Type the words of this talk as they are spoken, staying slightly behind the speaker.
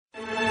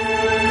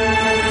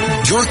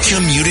You're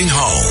commuting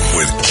home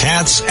with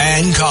Katz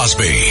and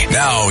Cosby.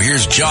 Now,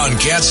 here's John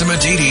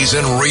Katzimatidis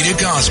and Rita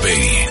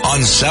Cosby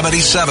on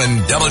 77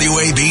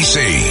 WABC.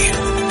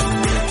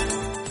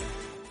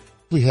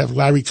 We have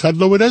Larry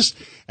Kudlow with us,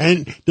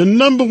 and the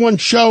number one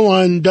show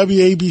on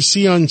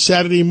WABC on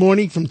Saturday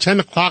morning from 10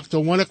 o'clock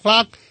to 1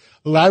 o'clock.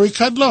 Larry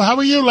Kudlow, how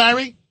are you,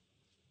 Larry?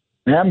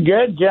 I'm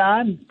good,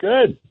 John.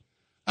 Good.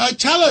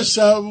 Tell us,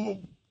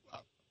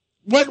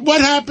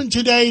 what happened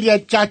today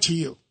that got to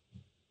you?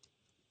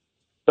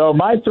 So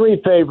my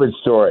three favorite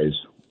stories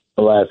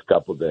the last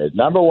couple of days.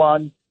 Number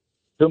one,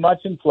 too much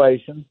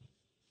inflation.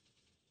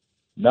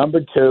 Number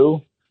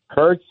two,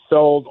 Hertz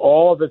sold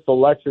all of its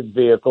electric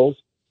vehicles.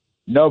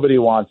 Nobody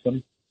wants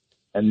them.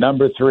 And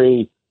number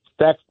three,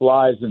 sex,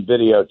 lies, and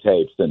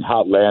videotapes in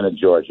Hotlanta,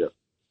 Georgia.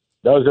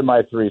 Those are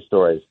my three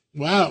stories.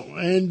 Wow.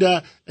 And,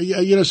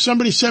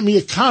 somebody sent me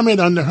a comment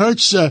on the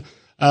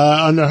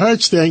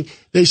Hertz thing.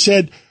 They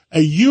said a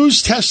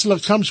used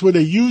Tesla comes with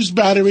a used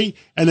battery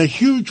and a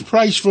huge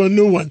price for a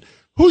new one.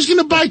 Who's going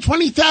to buy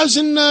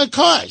 20,000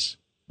 cars?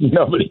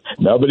 Nobody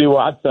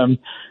wants them.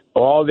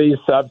 All these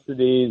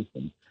subsidies.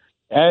 And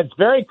it's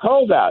very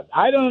cold out.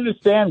 I don't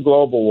understand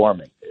global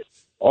warming.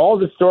 All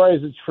the stories,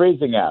 it's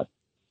freezing out.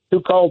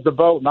 Too cold to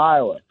vote in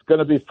Iowa. It's going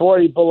to be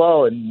 40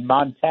 below in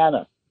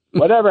Montana.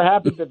 Whatever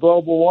happened to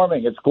global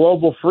warming? It's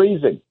global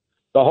freezing.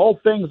 The whole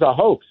thing's a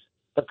hoax,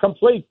 a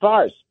complete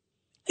farce.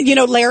 You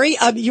know, Larry,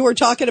 you were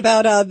talking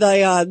about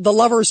the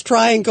lovers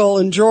triangle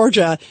in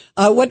Georgia.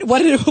 What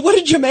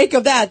did you make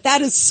of that?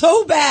 That is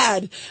so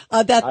bad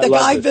that the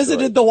guy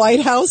visited the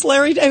White House,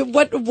 Larry.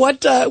 Where do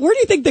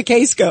you think the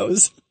case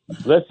goes?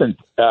 Listen,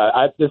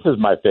 this is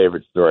my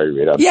favorite story,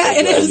 Rita. Yeah,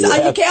 it is.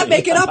 You can't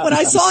make it up. When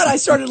I saw it, I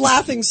started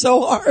laughing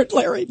so hard,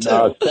 Larry, too.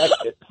 No,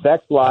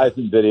 sex, lies,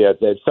 and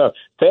videotapes. So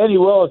Fannie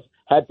Willis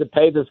had to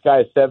pay this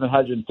guy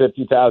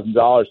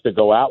 $750,000 to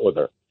go out with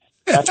her.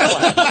 That's whoa.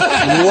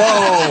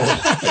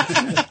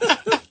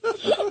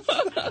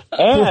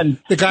 And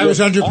the guy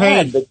was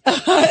underpaid.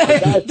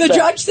 The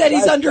judge said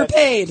he's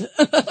underpaid.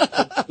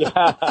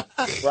 Yeah,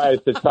 right.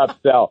 It's a tough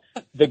sell.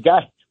 The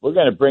guy, we're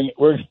going to bring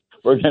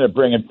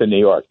him to New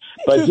York.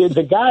 But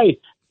the guy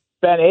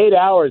spent 8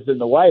 hours in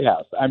the White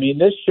House. I mean,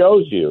 this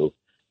shows you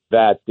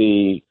that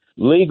the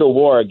legal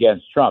war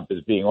against Trump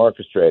is being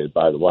orchestrated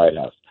by the White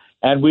House.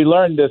 And we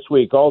learned this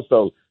week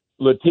also,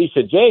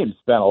 Letitia James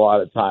spent a lot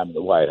of time in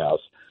the White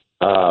House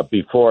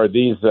before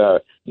these,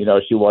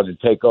 she wanted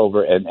to take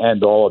over and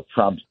end all of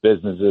Trump's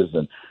businesses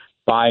and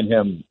fine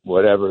him,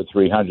 whatever,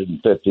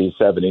 $350,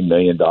 $70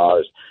 million.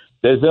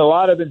 There's a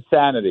lot of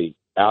insanity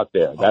out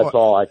there. That's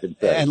all I can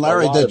say. And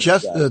Larry,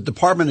 the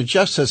Department of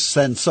Justice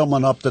sent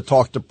someone up to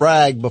talk to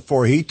Bragg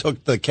before he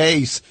took the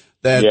case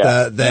that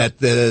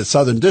the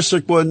Southern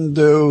District wouldn't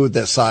do,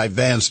 that Cy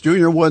Vance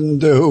Jr.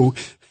 wouldn't do.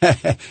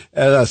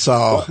 It's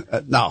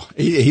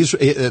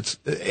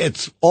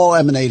all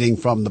emanating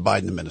from the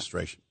Biden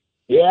administration.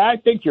 Yeah, I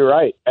think you're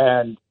right.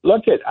 And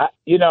look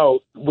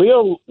we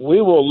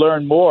will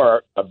learn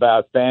more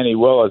about Fannie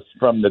Willis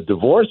from the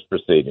divorce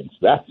proceedings.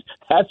 That's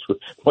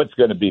what's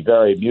going to be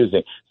very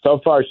amusing. So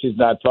far, she's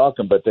not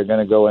talking, but they're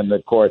going to go in the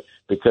court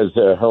because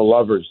her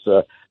lover's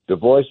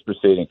divorce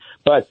proceeding.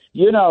 But,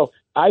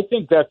 I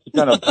think that's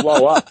going to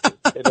blow up.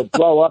 It'll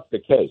blow up the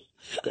case.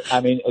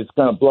 I mean, it's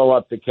going to blow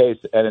up the case,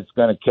 and it's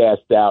going to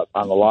cast doubt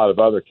on a lot of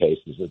other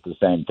cases at the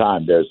same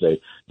time. There's a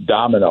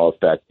domino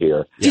effect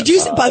here. Did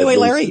you, by the way,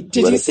 Larry,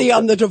 did you see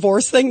on the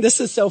divorce thing?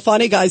 This is so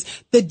funny, guys.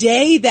 The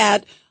day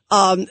that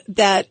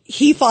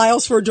he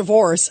files for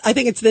divorce, I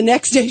think it's the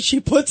next day she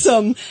puts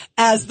him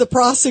as the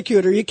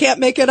prosecutor. You can't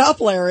make it up,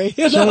 Larry.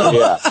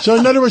 So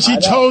in other words,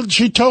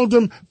 she told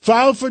him,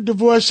 file for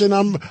divorce and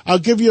I'll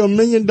give you $1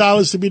 million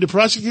to be the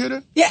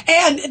prosecutor? Yeah,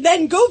 and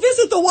then go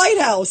visit the White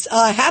House.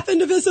 Happen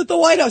to visit the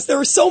White House. There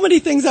are so many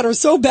things that are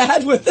so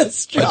bad with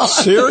this job.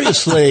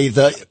 Seriously,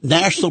 the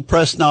national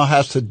press now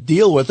has to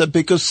deal with it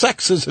because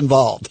sex is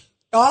involved.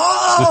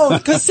 Oh,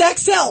 because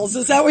sex sells.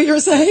 Is that what you're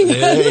saying?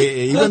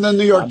 Even the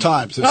New York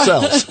Times, it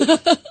sells.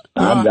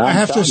 I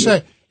have to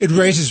say, it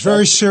raises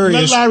very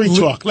serious... Let Larry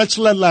talk. Let's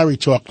let Larry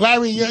talk.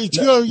 Larry, it's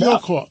your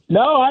call.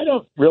 No, I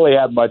don't really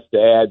have much to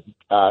add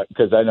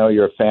because I know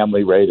you're a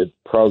family-rated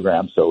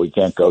program, so we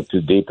can't go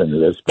too deep into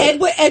this.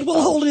 But, Ed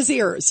will hold his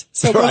ears.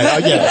 So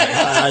right,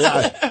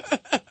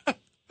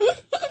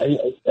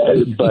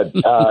 but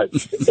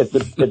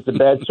it's a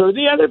bad story.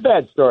 The other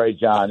bad story,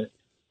 John,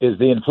 is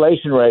the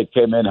inflation rate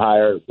came in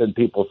higher than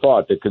people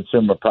thought, the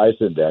consumer price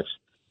index.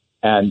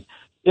 And,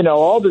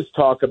 all this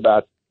talk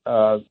about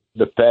the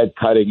Fed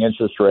cutting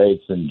interest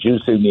rates and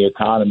juicing the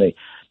economy,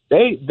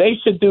 they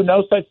should do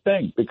no such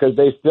thing because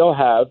they still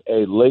have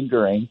a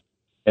lingering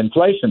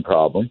inflation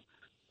problem,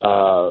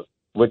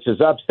 which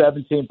is up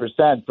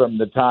 17% from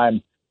the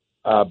time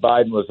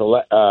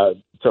Biden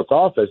took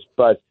office.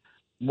 But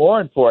more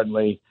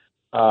importantly,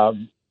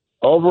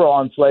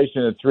 overall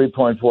inflation at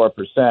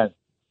 3.4%.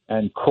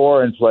 And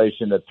core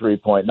inflation at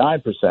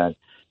 3.9%,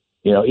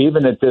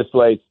 even at this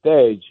late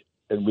stage,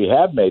 and we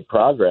have made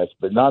progress,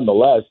 but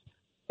nonetheless,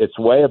 it's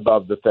way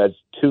above the Fed's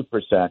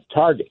 2%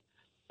 target.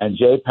 And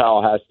Jay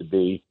Powell has to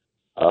be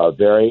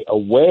very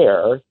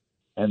aware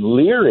and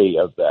leery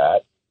of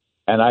that.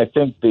 And I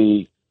think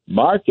the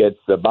markets,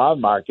 the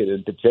bond market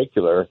in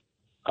particular,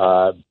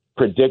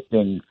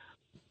 predicting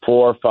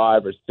 4,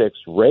 5, or 6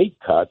 rate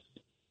cuts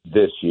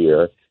this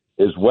year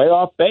is way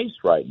off base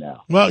right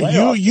now. Well,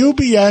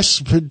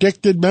 UBS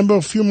predicted, remember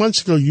a few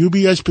months ago,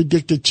 UBS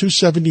predicted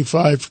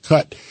 275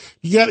 cut.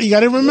 You got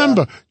to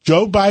remember,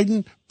 Joe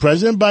Biden,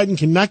 President Biden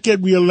cannot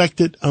get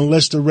reelected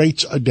unless the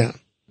rates are down.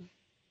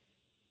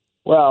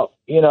 Well,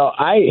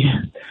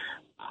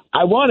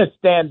 I want to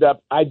stand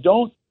up. I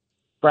don't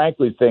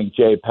frankly think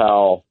Jay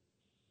Powell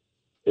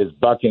is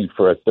bucking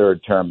for a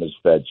third term as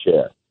Fed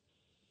chair.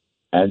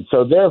 And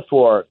so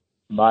therefore,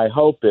 my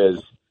hope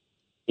is,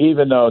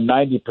 even though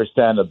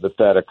 90% of the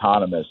Fed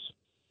economists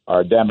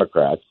are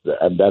Democrats,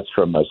 and that's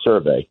from a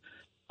survey,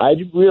 I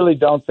really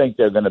don't think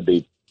they're going to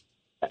be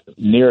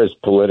near as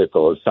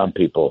political as some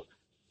people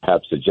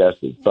have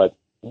suggested. But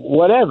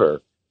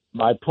whatever,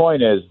 my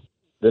point is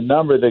the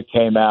number that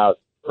came out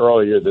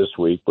earlier this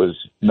week was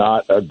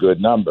not a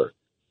good number.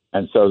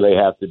 And so they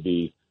have to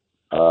be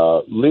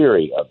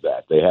leery of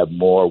that. They have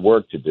more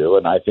work to do,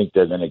 and I think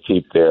they're going to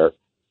keep their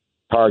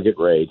target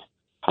rate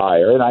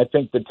higher. And I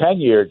think the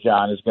 10-year,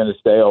 John, is going to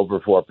stay over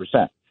 4%.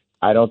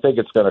 I don't think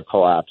it's going to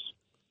collapse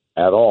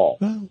at all.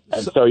 And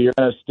so you're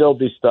going to still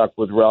be stuck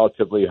with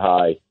relatively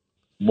high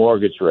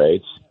mortgage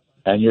rates,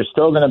 and you're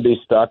still going to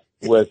be stuck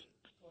with,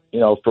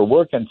 for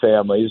working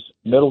families,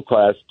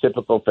 middle-class,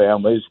 typical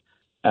families,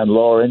 and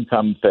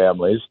lower-income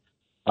families,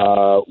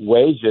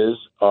 wages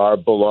are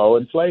below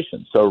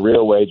inflation. So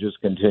real wages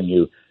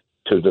continue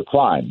to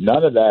decline.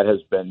 None of that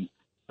has been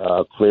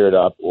cleared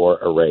up or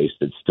erased.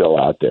 It's still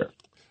out there.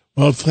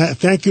 Well,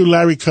 thank you,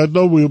 Larry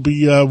Kudlow. We'll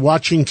be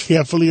watching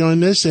carefully on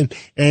this,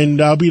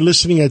 and I'll be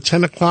listening at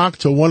 10 o'clock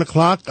to 1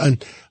 o'clock on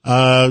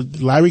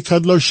Larry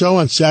Kudlow show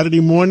on Saturday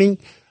morning,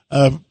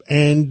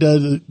 and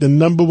the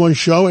number one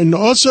show, and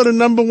also the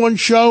number one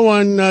show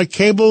on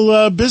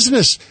cable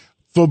business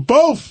for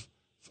both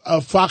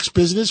Fox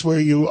Business, where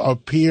you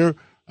appear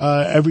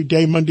every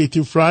day, Monday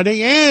through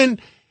Friday, and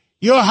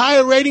your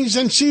higher ratings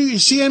than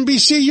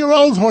CNBC, your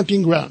old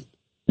haunting ground.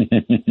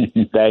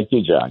 Thank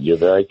you, John. You're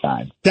very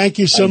kind. Thank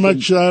you so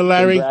much,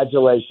 Larry.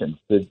 Congratulations.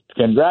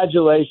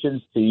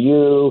 Congratulations to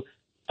you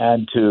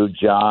and to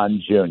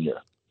John Jr.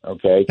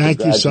 Okay?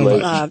 Thank you so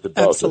much.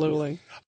 Absolutely.